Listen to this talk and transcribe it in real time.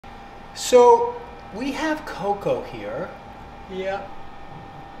So we have Coco here. Yeah.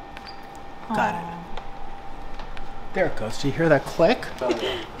 Got it. There it goes. Do you hear that click?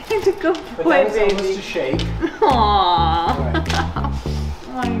 It's a good boy, that was baby. almost a shake. Aww.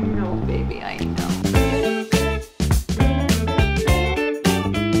 I know, baby. I know.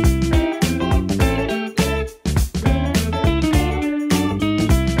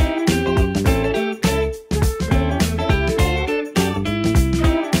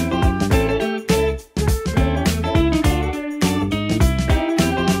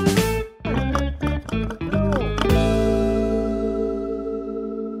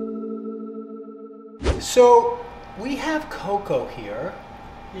 So we have Coco here.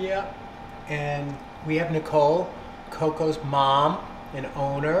 Yeah. And we have Nicole, Coco's mom and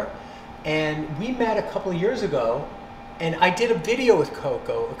owner. And we met a couple of years ago. And I did a video with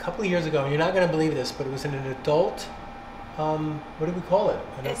Coco a couple of years ago. And you're not going to believe this, but it was in an adult, what do we call it?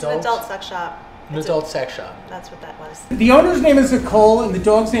 An adult sex shop. An adult sex shop. That's what that was. The owner's name is Nicole and the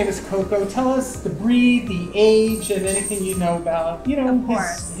dog's name is Coco. Tell us the breed, the age, and anything you know about,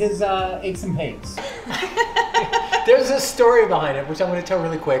 his aches and pains. There's a story behind it, which I'm going to tell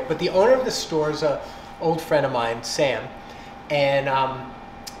really quick. But the owner of the store is an old friend of mine, Sam. And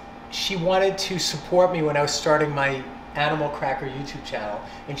she wanted to support me when I was starting my Animal Cracker YouTube channel.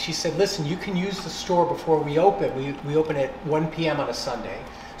 And she said, listen, you can use the store before we open. We open at 1 p.m. on a Sunday.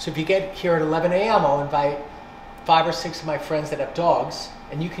 So if you get here at 11 a.m., I'll invite 5 or 6 of my friends that have dogs,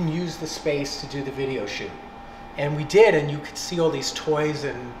 and you can use the space to do the video shoot. And we did, and you could see all these toys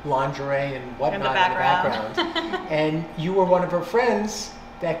and lingerie and whatnot in the background. And you were one of her friends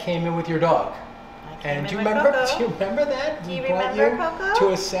that came in with your dog. And do you remember that? Do you remember Coco?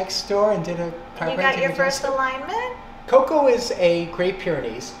 To a sex store and did a chiropractic. You got your first alignment? Coco is a Great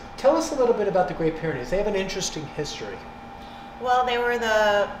Pyrenees. Tell us a little bit about the Great Pyrenees. They have an interesting history. Well, they were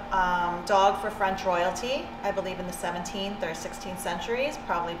the dog for French royalty, I believe in the 17th or 16th centuries,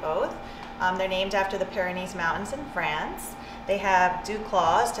 probably both. They're named after the Pyrenees Mountains in France. They have dew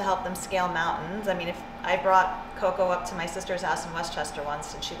claws to help them scale mountains. I mean, if I brought Coco up to my sister's house in Westchester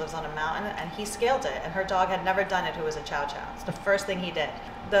once, and she lives on a mountain, and he scaled it, and her dog had never done it, who was a chow chow. It's the first thing he did.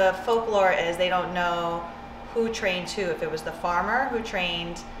 The folklore is they don't know who trained who, if it was the farmer who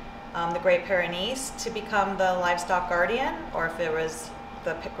trained the Great Pyrenees to become the livestock guardian, or if it was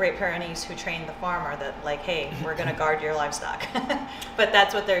the Great Pyrenees who trained the farmer that, like, hey, we're going to guard your livestock. But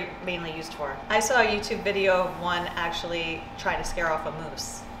that's what they're mainly used for. I saw a YouTube video of one actually trying to scare off a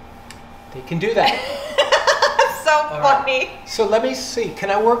moose. They can do that. So funny. Right. So let me see. Can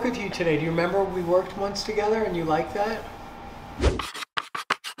I work with you today? Do you remember we worked once together and you liked that?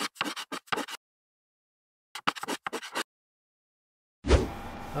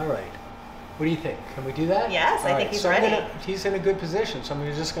 All right. What do you think? Can we do that? Yes, I think he's ready. He's in a good position, so I'm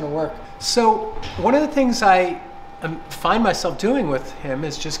just going to work. So one of the things I find myself doing with him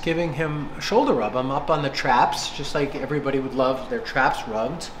is just giving him a shoulder rub. I'm up on the traps, just like everybody would love their traps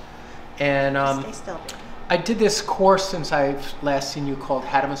rubbed. And stay still, baby. I did this course since I've last seen you called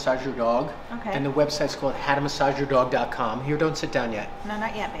How to Massage Your Dog. Okay. And the website's called howtomassageyourdog.com. Here, don't sit down yet. No,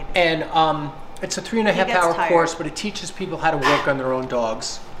 not yet, baby. And it's a 3.5 hour course, but it teaches people how to work on their own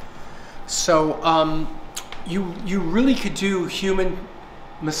dogs. So you really could do human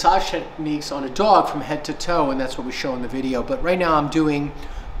massage techniques on a dog from head to toe, and that's what we show in the video. But right now I'm doing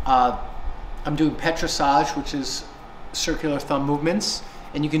petrissage, which is circular thumb movements,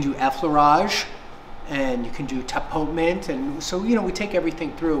 and you can do effleurage, and you can do tapotement, and so we take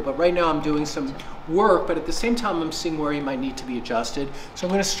everything through. But right now I'm doing some work, but at the same time I'm seeing where he might need to be adjusted. So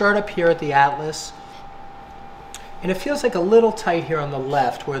I'm going to start up here at the atlas, and it feels like a little tight here on the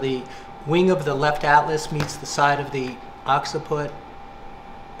left, where the wing of the left atlas meets the side of the occiput.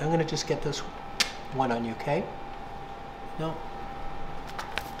 I'm going to just get this one on you, okay? No.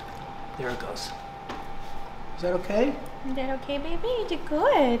 There it goes. Is that okay? Is that okay, baby? You did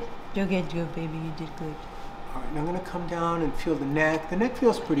good. You did good, baby. You did good. All right, now I'm going to come down and feel the neck. The neck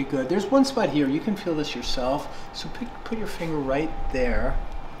feels pretty good. There's one spot here. You can feel this yourself. So put your finger right there,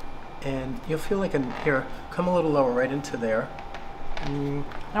 and you'll feel like here. Come a little lower, right into there. Oh,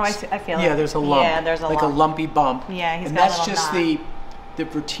 I feel it. Yeah, there's a lump. Yeah, there's a lump. Like a lumpy bump. Yeah, he's and got a that's little just knot. the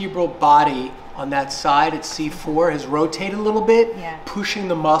vertebral body on that side at C4 has rotated a little bit, pushing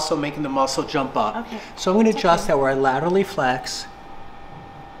the muscle, making the muscle jump up. Okay. So I'm going to adjust that where I laterally flex.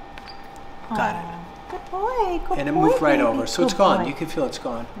 Got it. Good boy. Good and it boy, moved right baby. over. So it's gone. You can feel it's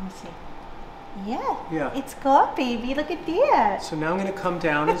gone. Let me see. Yeah. It's good, baby. Look at that. So now I'm going to come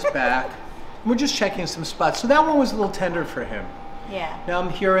down his back. We're just checking some spots. So that one was a little tender for him. Yeah. Now I'm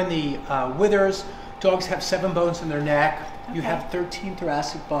here in the withers. Dogs have 7 bones in their neck. You Okay. have 13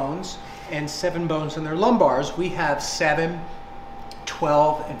 thoracic bones and 7 bones in their lumbars. We have 7,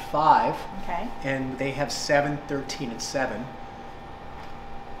 12, and 5. Okay. And they have 7, 13, and 7.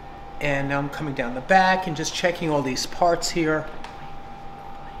 And now I'm coming down the back and just checking all these parts here.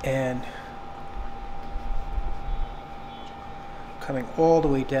 And coming all the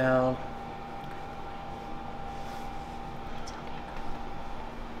way down.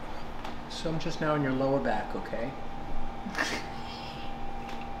 So I'm just now in your lower back, okay?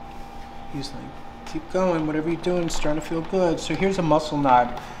 Easily. Keep going, whatever you're doing, it's starting to feel good. So here's a muscle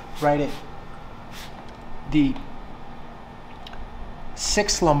knot right at the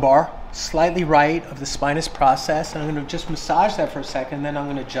 6th lumbar, slightly right of the spinous process. And I'm going to just massage that for a second, and then I'm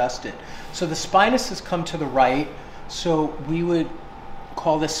going to adjust it. So the spinous has come to the right, so we would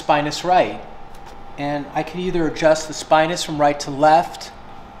call this spinous right. And I could either adjust the spinous from right to left,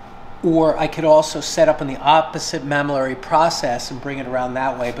 or I could also set up on the opposite mammillary process and bring it around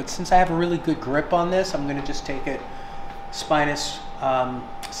that way. But since I have a really good grip on this, I'm going to just take it spinous,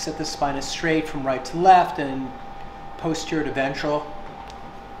 set the spinous straight from right to left and posterior to ventral.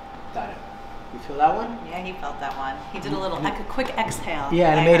 Got it. You feel that one? Yeah, he felt that one. He did a little, like a quick exhale.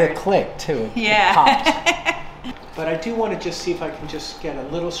 Yeah, and it made a click too. Yeah. It popped. But I do want to just see if I can just get a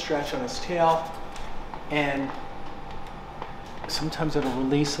little stretch on his tail, and sometimes it'll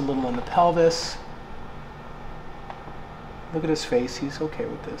release a little in the pelvis. Look at his face, he's okay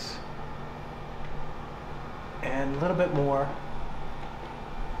with this. And a little bit more.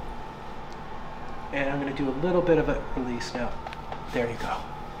 And I'm going to do a little bit of a release now. There you go.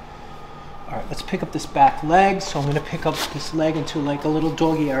 All right, let's pick up this back leg. So I'm going to pick up this leg into like a little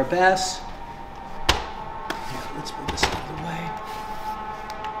doggy arabesque. Yeah, let's move this out of the way.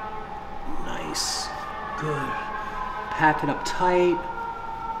 Nice. Good. Pack it up tight.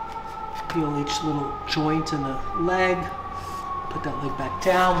 Feel each little joint in the leg. Put that leg back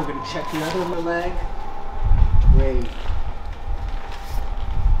down. We're going to check the other leg. Great.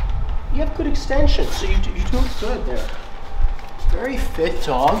 You have good extension, so you're doing good there. Very fit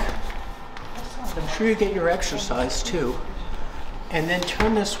dog. I'm sure you get your exercise too. And then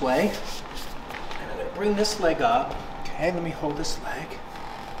turn this way. And I'm going to bring this leg up. Okay, let me hold this leg.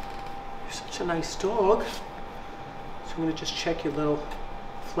 You're such a nice dog. So I'm going to just check your little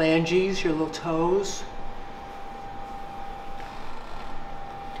phalanges, your little toes.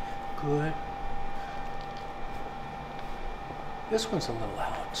 Good. This one's a little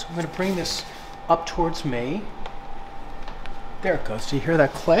out. So I'm going to bring this up towards me. There it goes. Do you hear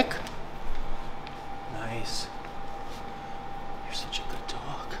that click? Nice. You're such a good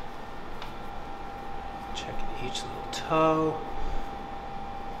dog. Checking each little toe.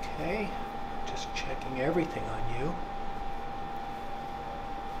 Okay. Just checking everything on you.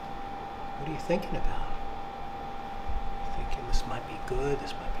 What are you thinking about? You're thinking this might be good,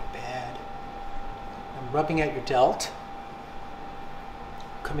 this might be bad. I'm rubbing at your delt.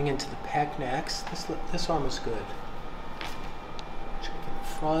 Coming into the pec next. This arm is good. Checking the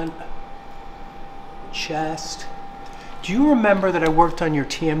front, the chest. Do you remember that I worked on your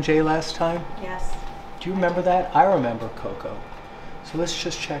TMJ last time? Yes. Do you remember that? I remember, Coco. So let's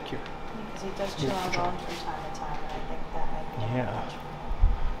just check your... Because he does chew on bones from time to time, and I think that might be Yeah.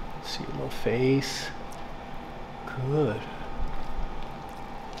 See your little face. Good.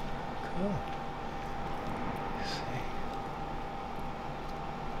 Good. See.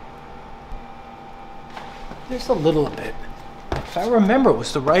 There's a little bit. If I remember, it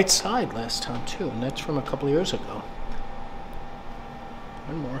was the right side last time too, and that's from a couple of years ago.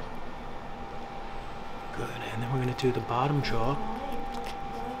 One more. Good, and then we're going to do the bottom jaw.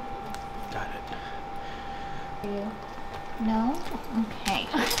 Got it. No? Okay.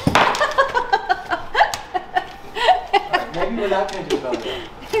 Alright, maybe we're not going to do belly rub.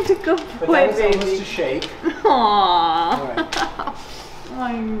 It's a good But boy, that was baby. almost a shake. Aww. Alright.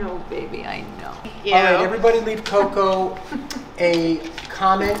 I know, baby, I know. Alright, everybody leave Coco a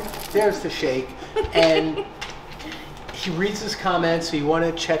comment. There's the shake. And he reads his comments, so you want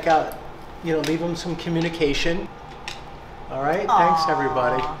to check out, leave him some communication. Alright, thanks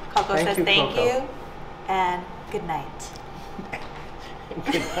everybody. Coco says thank Coco. you and good night.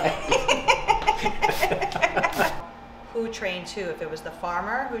 Good night. Who trained who? If it was the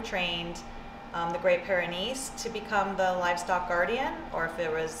farmer who trained the Great Pyrenees to become the livestock guardian, or if it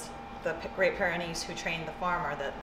was the Great Pyrenees who trained the farmer that